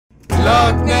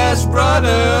Lochtness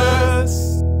Brothers!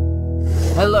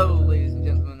 Hello ladies and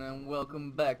gentlemen, and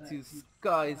welcome back to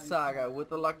Sky Saga with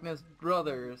the Lochtness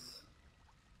Brothers.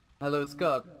 Hello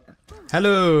Scott.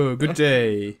 Hello, good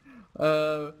day.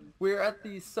 We're at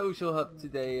the social hub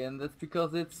today, and that's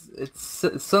because it's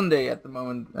Sunday at the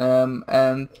moment.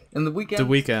 And in the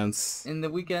weekends. In the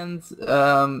weekends,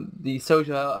 the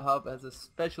social hub has a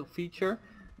special feature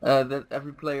that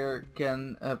every player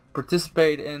can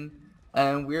participate in,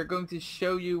 and we're going to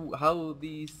show you how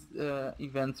these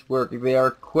events work. They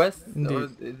are quests,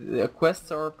 or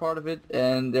quests are a part of it,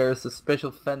 and there's a special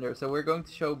vendor. So we're going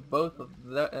to show both of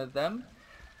them.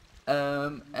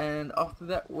 And after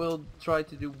that we'll try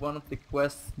to do one of the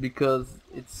quests, because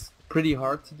it's pretty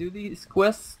hard to do these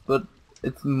quests, but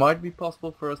it might be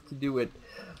possible for us to do it.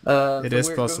 It is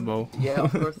possible. Yeah,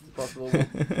 of course it's possible.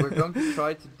 We're going to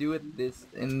try to do it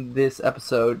in this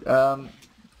episode.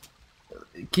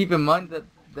 Keep in mind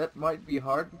that might be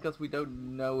hard, because we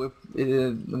don't know if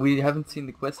we haven't seen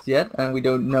the quest yet, and we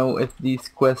don't know if these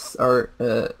quests are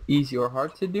easy or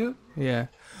hard to do. Yeah.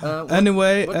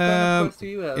 Anyway, what kind of quest do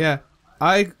you have? Yeah,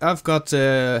 I've got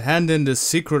hand in the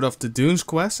Secret of the Dunes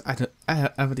quest. I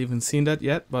haven't even seen that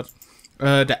yet, but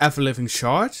the Ever Living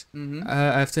Shard.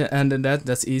 I have to hand in that.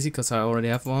 That's easy because I already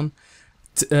have one.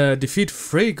 Defeat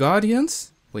 3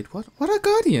 guardians. Wait, what? What are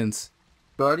guardians?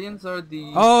 Guardians are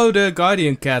the... Oh, the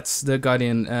guardian cats, the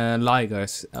guardian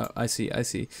ligers. I see.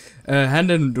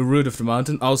 Hand in the Root of the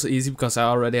Mountain, also easy because I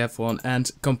already have one. And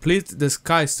complete the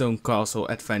Skystone Castle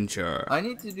adventure. I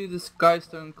need to do the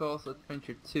Skystone Castle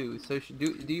adventure too. So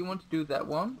do you want to do that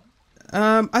one?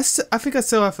 I think I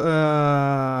still have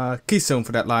Keystone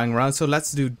for that lying around, so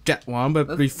let's do that one.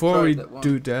 But before we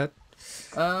do that,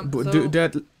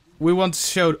 we want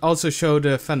to also show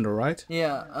the vendor, right?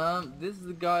 Yeah, this is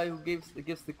the guy who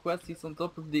gives the quest. He's on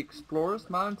top of the Explorer's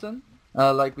Mountain,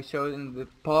 like we showed in the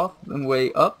path and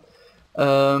way up.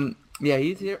 Yeah,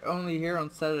 he's only here on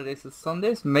Saturdays and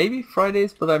Sundays, maybe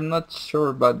Fridays, but I'm not sure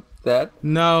about that.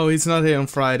 No, he's not here on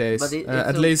Fridays. But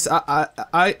at least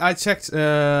I checked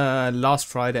last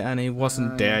Friday, and he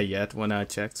wasn't there yet when I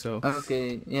checked. So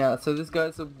okay, yeah. So this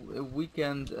guy's a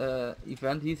weekend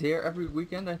event. He's here every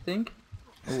weekend, I think.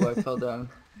 Oh, I fell down.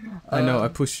 I know, I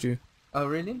pushed you. Oh,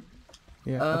 really?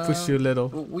 Yeah, I pushed you a little.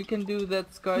 We can do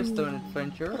that Skystone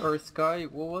adventure, or Sky,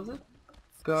 what was it?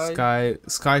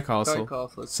 Sky Castle.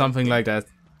 Something like that.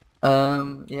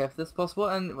 Yeah, if that's possible.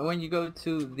 And when you go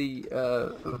to the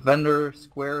vendor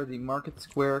square, the market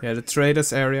square. Yeah, the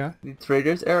traders area. The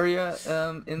traders area,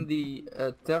 in the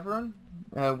tavern.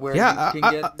 Where yeah, you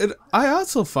can get... I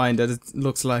also find that it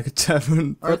looks like a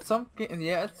tavern. Or it's something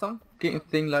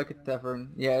like a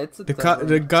tavern. Yeah, it's a tavern.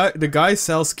 The guy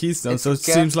sells keystones, so it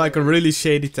seems like a really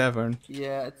shady tavern.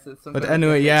 Yeah, it's but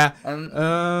anyway, yeah. And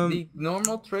the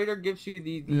normal trader gives you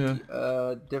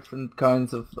the different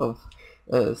kinds of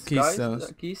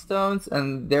keystones,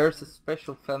 and there's a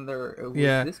special vendor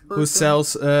who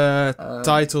sells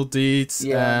title deeds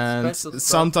and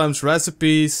sometimes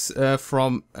recipes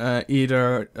from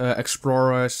either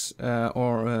explorers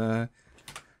or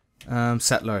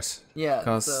settlers.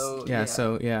 Yeah,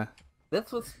 so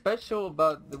that's what's special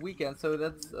about the weekend. So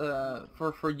that's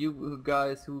for you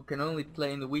guys who can only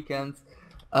play in the weekends.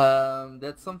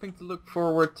 That's something to look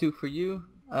forward to for you.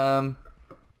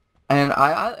 And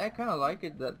I kind of like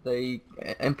it that they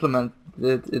implement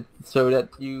it so that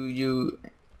you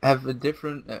have a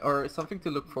different or something to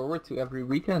look forward to every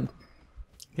weekend.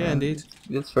 Yeah, indeed.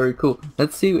 That's very cool.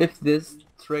 Let's see if this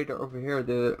trader over here,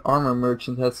 the armor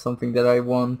merchant, has something that I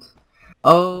want.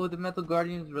 Oh, the Metal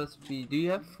Guardian's recipe. Do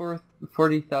you have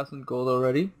 40,000 gold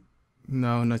already?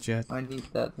 No, not yet. I need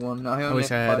that one. I only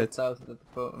have 5,000 at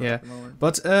the moment.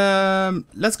 But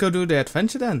let's go do the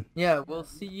adventure then. Yeah, we'll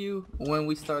see you when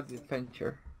we start the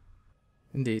adventure.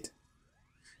 Indeed.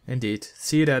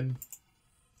 See you then.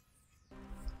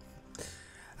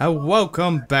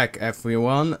 Welcome back,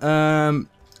 everyone.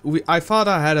 I thought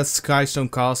I had a Skystone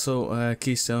Castle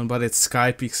keystone, but it's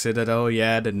Sky Peak Citadel.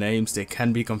 Yeah, the names, they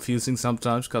can be confusing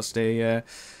sometimes because they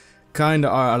kinda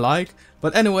are alike.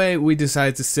 But anyway, we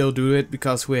decided to still do it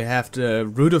because we have the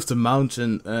Root of the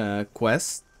Mountain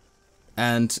quest.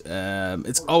 And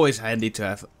it's always handy to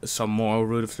have some more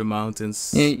Root of the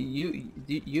Mountains. Yeah,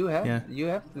 you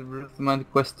have the Root of the Mountain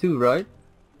quest too, right?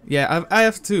 Yeah, I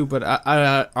have two, but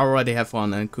I already have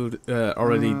one and could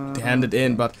already hand it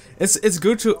in. But it's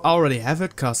good to already have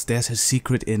it, cause there's a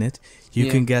secret in it.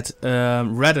 You can get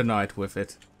Redonite with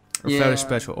it, a very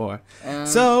special ore.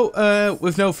 So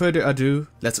with no further ado,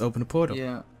 let's open the portal.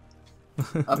 Yeah.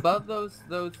 About those,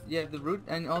 the root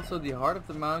and also the heart of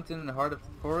the mountain and the heart of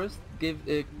the forest.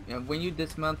 When you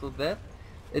dismantle that,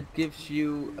 it gives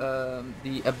you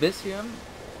the Abyssium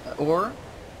ore,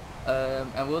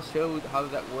 and we'll show how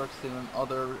that works in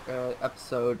another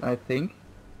episode, I think.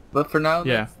 But for now,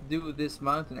 let's do this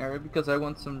mountain area because I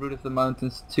want some Root of the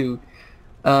Mountains too.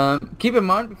 Keep in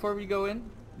mind before we go in,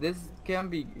 this can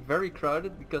be very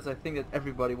crowded because I think that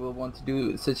everybody will want to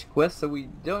do such quests, so we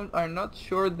are not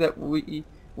sure that we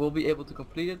will be able to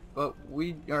complete it, but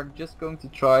we are just going to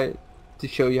try to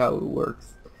show you how it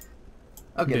works.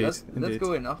 Okay, let's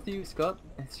go in. After you, Scott.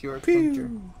 It's your adventure.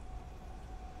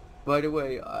 By the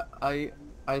way, I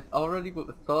already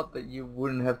thought that you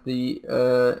wouldn't have the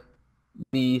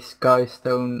Sky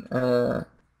Stone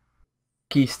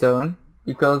keystone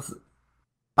because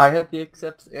I had the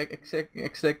exactly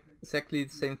the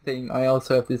same thing. I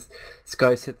also have this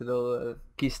Sky Citadel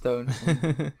keystone.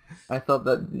 I thought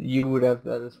that you would have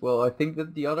that as well. I think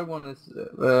that the other one is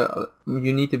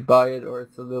you need to buy it, or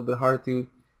it's a little bit hard to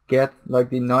get, like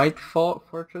the Nightfall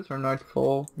Fortress or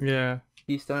Nightfall. Yeah.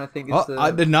 Keystone. I think it's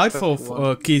the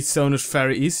Nightfall keystone is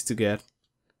very easy to get.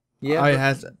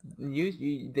 Yeah,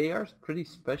 they are pretty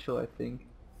special, I think.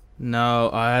 No,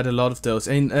 I had a lot of those,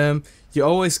 and you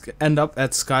always end up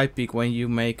at Sky Peak when you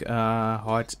make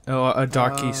a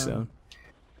dark keystone.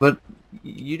 But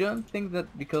you don't think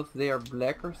that because they are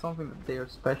black or something that they are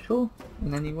special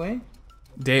in any way?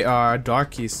 They are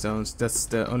dark keystones. That's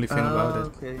the only thing about it.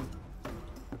 Okay.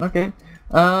 Okay.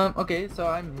 Okay, so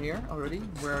I'm here already.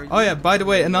 Where are you? Oh yeah, by the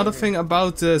way, another thing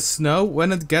about the snow,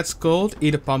 when it gets cold,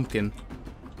 eat a pumpkin.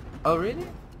 Oh really?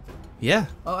 Yeah.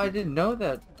 Oh, I didn't know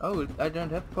that. Oh, I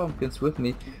don't have pumpkins with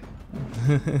me.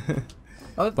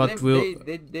 Oh, but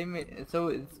they made, so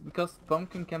it's because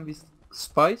pumpkin can be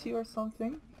spicy or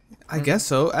something? I guess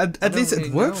so. At least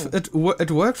it worked.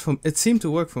 It worked for. It seemed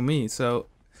to work for me. So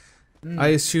I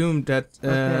assume that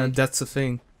that's the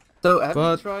thing. So have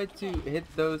you tried to hit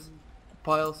those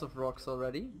piles of rocks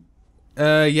already?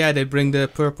 Yeah, they bring the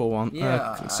purple one.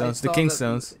 Yeah, stones, the king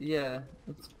stones. Yeah,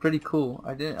 it's pretty cool.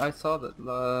 I saw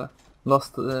that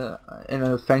lost in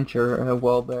an adventure a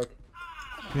while back.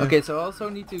 Yeah. Okay, so I also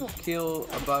need to kill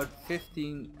about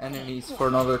 15 enemies for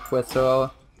another quest.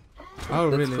 So that's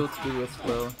really? Cool to do as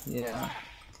well. Yeah.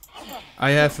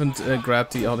 I haven't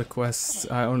grabbed the other quests.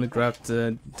 I only grabbed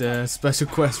the special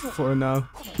quest for now.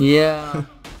 Yeah.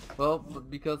 Well,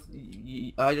 because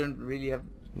I don't really have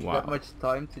that much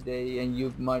time today, and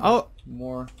you might have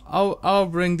more. I'll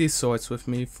bring these swords with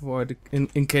me for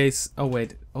in case. Oh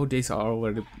wait, these are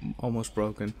already almost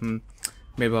broken.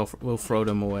 Maybe we'll throw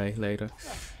them away later.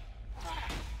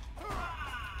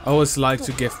 I always like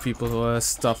to give people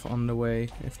stuff on the way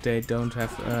if they don't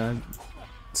have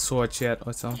swords yet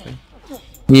or something.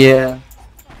 Yeah.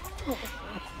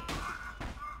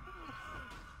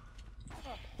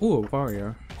 Ooh, a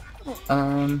warrior.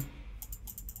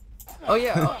 Oh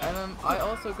yeah, I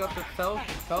also got the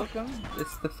falcon.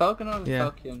 It's the falcon or the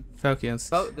falcon? Falcons.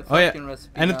 The falcon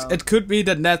recipe. And it could be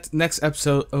that next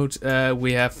episode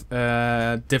we have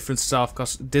different stuff,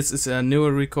 because this is a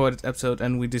newer recorded episode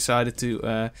and we decided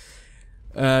to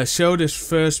show this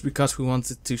first because we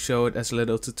wanted to show it as a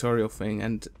little tutorial thing,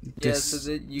 and this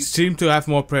seemed to have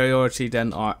more priority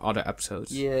than our other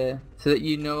episodes. Yeah, so that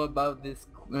you know about these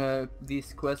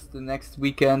quests the next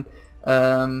weekend.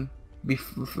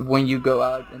 When you go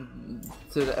out, and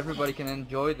so that everybody can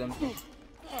enjoy them.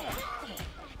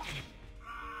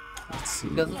 Let's see.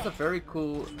 Because it's a very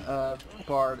cool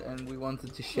part, and we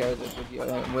wanted to share that with you,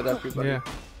 with everybody. Yeah.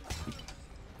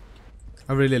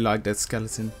 I really like that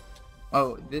skeleton.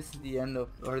 Oh, this is the end of,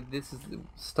 or this is the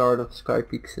start of Sky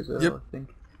Peaks as well, yep. I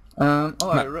think. I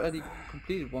already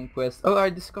completed one quest. Oh, I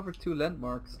discovered 2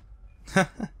 landmarks.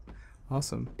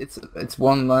 Awesome. It's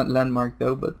one landmark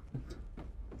though, but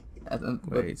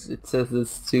it says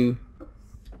this too.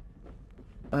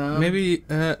 Maybe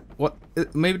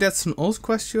maybe that's an old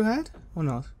quest you had or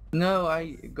not? No,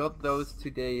 I got those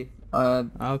today.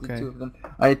 Okay. The 2 of them.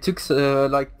 I took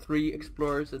like 3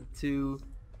 explorers and 2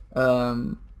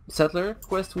 settler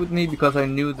quests with me because I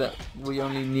knew that we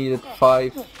only needed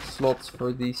 5 slots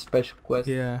for the special quest.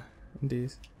 Yeah,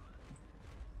 indeed.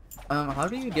 How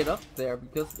do you get up there?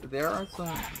 Because there are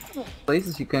some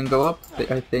places you can go up,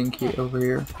 I think, over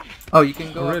here. Oh, you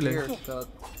can go up here, Scott.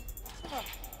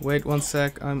 Wait 1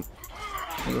 sec,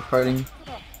 You're fighting?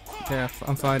 Yeah,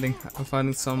 I'm fighting. I'm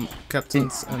fighting some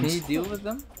captains. Can you deal with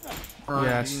them? Or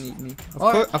yes. Do you need me?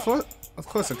 Of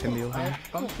course I can deal with them. I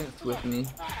have pumpkins with me.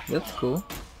 That's cool.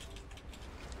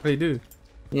 Oh, you do?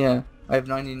 Yeah, I have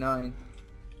 99.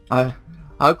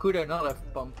 How could I not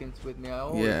have pumpkins with me? I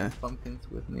always have pumpkins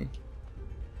with me.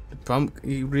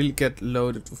 You really get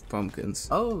loaded with pumpkins.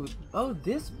 Oh,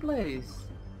 this place.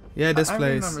 Yeah, this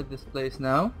place. I remember this place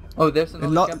now. Oh, there's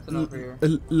another captain over here.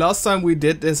 Last time we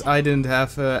did this, I didn't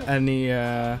have any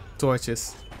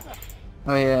torches.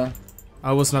 Oh yeah.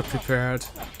 I was not prepared.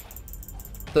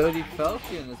 So the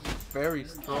Falcon is very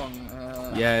strong.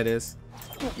 Yeah, it is.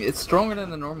 It's stronger than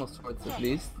the normal swords, at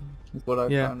least. Is what I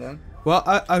found out. Well,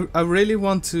 I really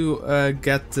want to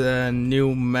get the new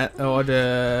or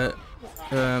the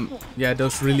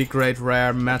those really great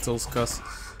rare metals, cause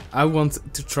I want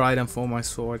to try them for my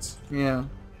swords. Yeah.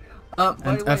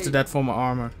 And after that for my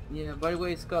armor. Yeah. By the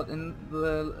way, Scott, in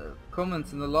the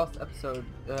comments in the last episode,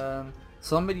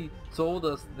 somebody told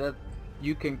us that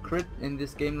you can crit in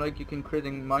this game like you can crit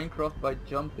in Minecraft by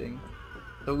jumping.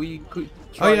 So we could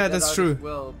try that that's out true. As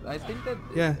well. I think that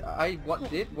I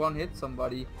did one hit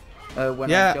somebody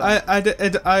when I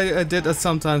did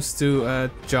sometimes to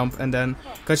jump and then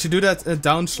cause you do that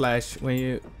down slash when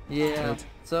you. Yeah. Wait.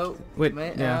 So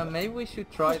maybe we should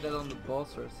try that on the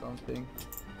boss or something.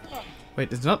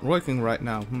 Wait, it's not working right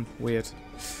now. Weird.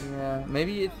 Yeah,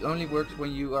 maybe it only works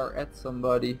when you are at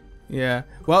somebody. Yeah.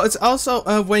 Well, it's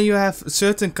also when you have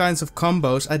certain kinds of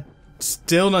combos. I'm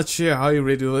still not sure how you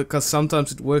really do it, because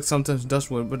sometimes it works, sometimes it doesn't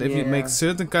work. But if you make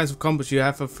certain kinds of combos, you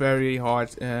have a very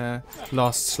hard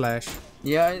last slash.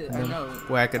 Yeah, I know.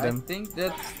 Whack at them. I think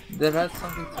that has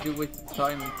something to do with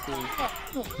timing too.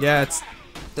 Yeah, it's.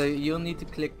 So you'll need to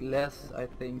click less, I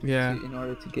think, in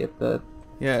order to get that.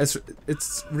 Yeah,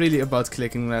 it's really about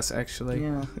clicking less, actually.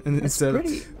 Yeah. Instead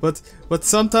but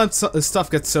sometimes stuff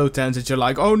gets so tense that you're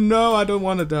like, oh no, I don't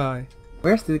want to die.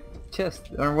 Where's the chest?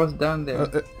 Or was it down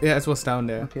there? Yeah, it was down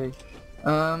there. Okay.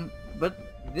 But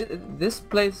this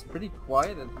place is pretty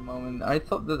quiet at the moment. I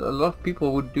thought that a lot of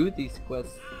people would do these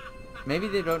quests. Maybe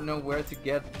they don't know where to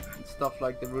get stuff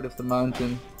like the root of the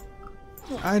mountain.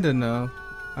 I don't know.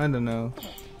 I don't know.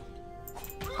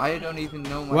 I don't even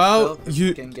know myself if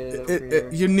you can get it over here.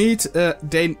 You need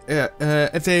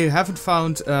if they haven't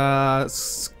found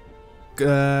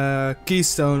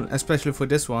keystone, especially for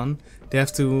this one, they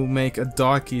have to make a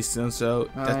dark keystone, so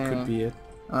that could be it.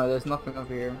 Oh, there's nothing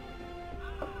over here.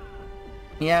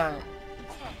 Yeah.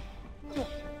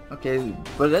 Okay,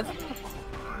 but that's.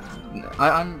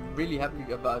 I'm really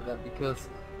happy about that because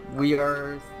we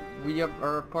are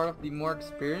part of the more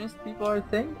experienced people, I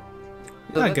think.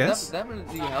 So I guess that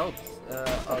definitely helps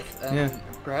us, and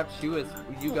perhaps you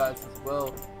guys as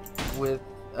well. With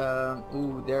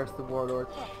ooh, there's the warlord.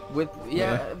 We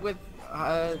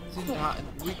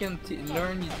can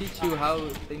teach you how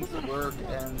things work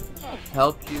and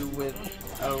help you with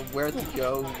where to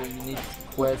go when you need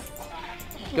quests.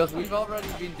 Because we've already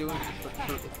been doing this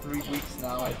for 3 weeks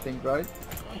now, I think, right?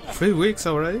 3 weeks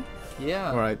already?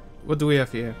 Yeah. Alright, what do we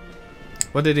have here?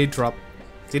 What did he drop?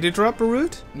 Did he drop a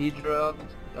root? He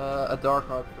dropped a dark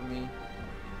heart for me.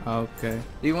 Okay.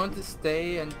 Do you want to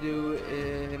stay and do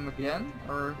him again,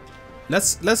 or?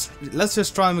 Let's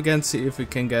just try him again, see if we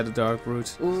can get a dark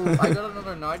root. Ooh, I got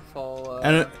another nightfall.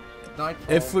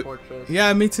 Nightfall fortress.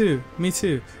 Yeah, me too.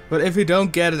 But if we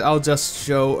don't get it, I'll just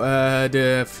show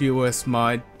the viewers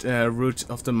my root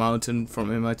of the mountain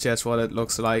from in my chest, what it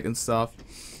looks like and stuff.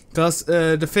 Because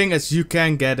the thing is, you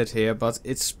can get it here, but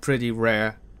it's pretty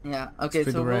rare. Yeah. Okay.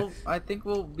 So I think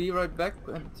we'll be right back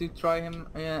to try him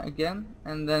again,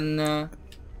 and then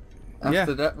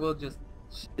after that we'll just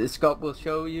Scott will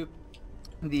show you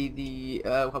the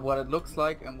what it looks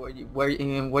like and what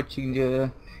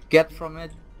you get from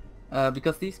it.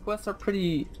 Because these quests are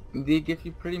they give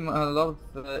you a lot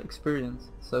of experience,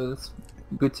 so that's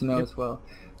good to know as well.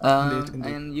 Indeed.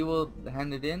 And you will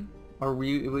hand it in, or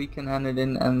we can hand it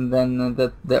in, and then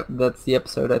that's the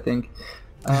episode, I think.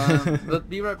 But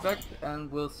be right back,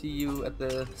 and we'll see you at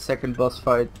the second boss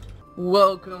fight.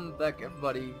 Welcome back,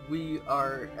 everybody. We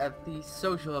are at the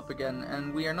social hub again,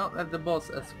 and we are not at the boss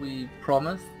as we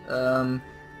promised.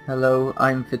 Hello,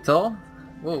 I'm Vital.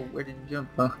 Whoa, where did you jump?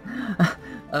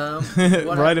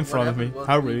 Right in front of me.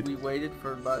 How rude. We waited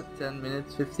for about 10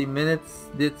 minutes, 15 minutes,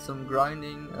 did some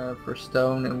grinding for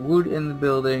stone and wood in the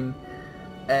building,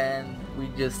 and we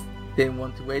just didn't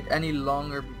want to wait any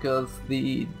longer because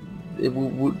it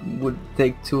would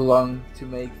take too long to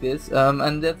make this.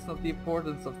 And that's not the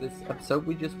importance of this episode.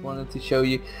 We just wanted to show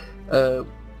you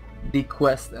the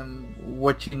quest and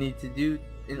what you need to do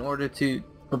in order to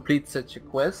complete such a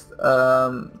quest.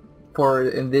 For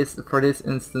this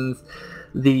instance,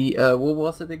 the what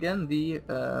was it again?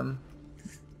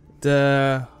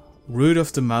 The root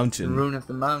of the mountain. The root of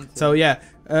the mountain. So yeah.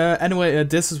 Anyway,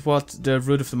 this is what the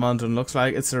root of the mountain looks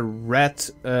like. It's a red.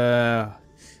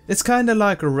 It's kind of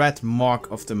like a red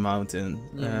mark of the mountain.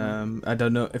 Yeah. I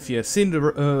don't know if you have seen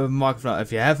the mark.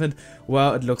 If you haven't,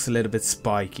 well, it looks a little bit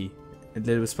spiky. a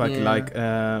little bit spiky, like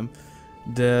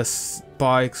the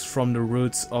spikes from the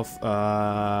roots of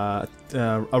a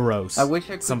rose. I wish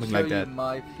I could something show like you that.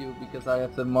 my view because I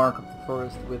have the mark of the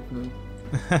forest with me.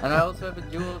 And I also have a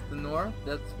Jewel of the North.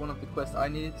 That's one of the quests I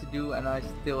needed to do, and I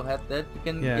still had that. You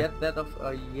can get that of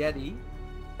a Yeti.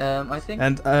 I think.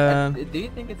 And do you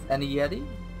think it's any Yeti?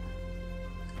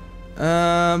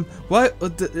 Well,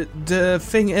 the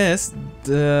thing is,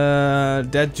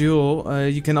 that jewel,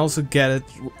 you can also get it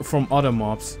from other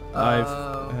mobs.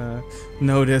 I've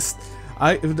noticed.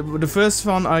 The first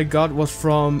one I got was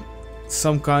from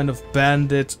some kind of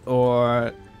bandit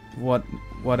or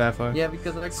whatever. Yeah,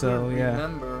 because I couldn't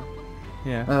remember.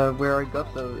 Where I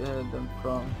got them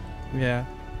from. Yeah.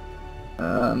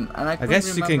 And I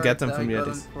guess you can get them from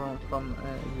Yetis. From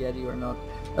Yeti or not.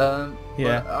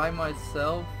 Yeah. But I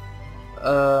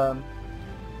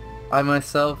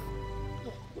myself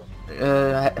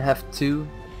have 2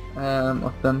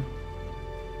 of them.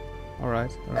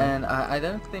 Alright. And I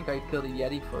don't think I killed a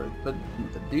Yeti for it, but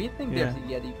do you think there's a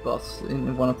Yeti boss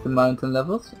in one of the mountain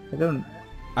levels?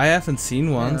 I haven't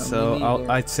seen one, so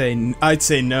I'd say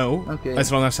no. Okay.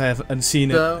 As long as I haven't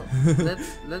seen it. So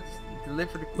let's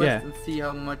deliver the quest and see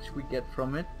how much we get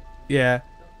from it. Yeah,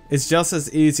 it's just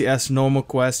as easy as normal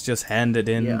quests. Just hand it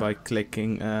in by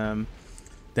clicking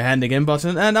the handing in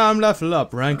button, and I'm level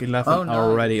up, rank 11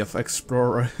 already of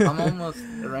Explorer. I'm almost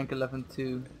rank 11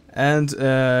 too. And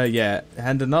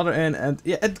hand another in, and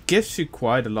it gives you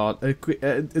quite a lot.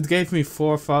 It gave me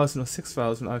 4,000 or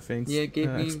 6,000, I think. Yeah, it gave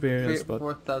me experience,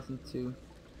 4,000 too.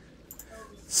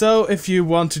 So if you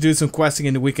want to do some questing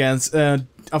in the weekends,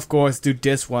 of course do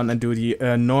this one and do the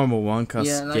normal one,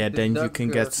 cause then you can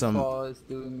get some. Is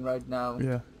doing right now.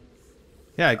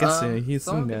 Yeah, I guess he's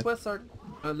some doing that. Some quests are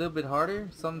a little bit harder.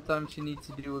 Sometimes you need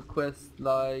to do a quest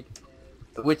like,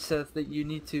 which says that you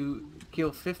need to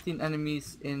kill 15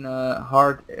 enemies in a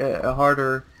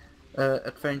harder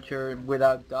adventure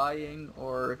without dying,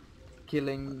 or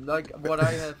killing, like what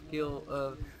I have, kill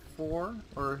 4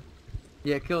 or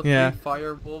kill 3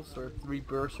 fire wolves or 3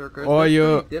 berserkers. Or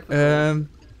you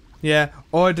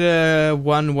or the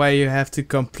one where you have to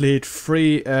complete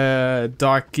 3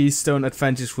 Dark Keystone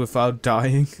adventures without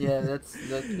dying. Yeah,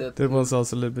 that was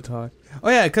also a little bit hard. Oh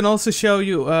yeah, I can also show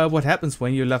you what happens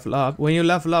when you level up. When you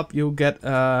level up, you get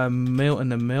mail in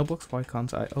the mailbox. Why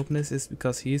can't I open this? It's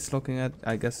because he's looking at.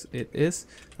 I guess it is.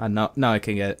 Now I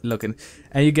can get looking,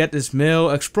 and you get this mail.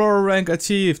 Explorer rank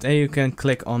achieved, and you can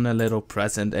click on a little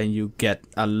present, and you get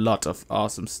a lot of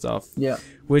awesome stuff. Yeah.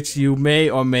 Which you may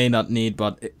or may not need,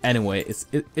 but anyway,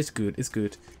 it's good. It's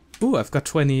good. Ooh, I've got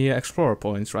 20 Explorer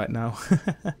points right now.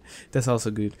 That's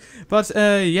also good. But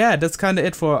that's kind of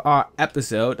it for our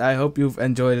episode. I hope you've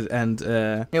enjoyed it, and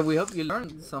we hope you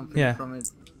learned something from it.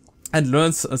 And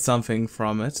learned something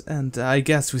from it. And I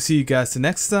guess we see you guys the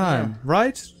next time,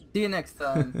 right? See you next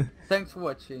time. Thanks for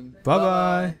watching. Bye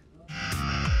bye.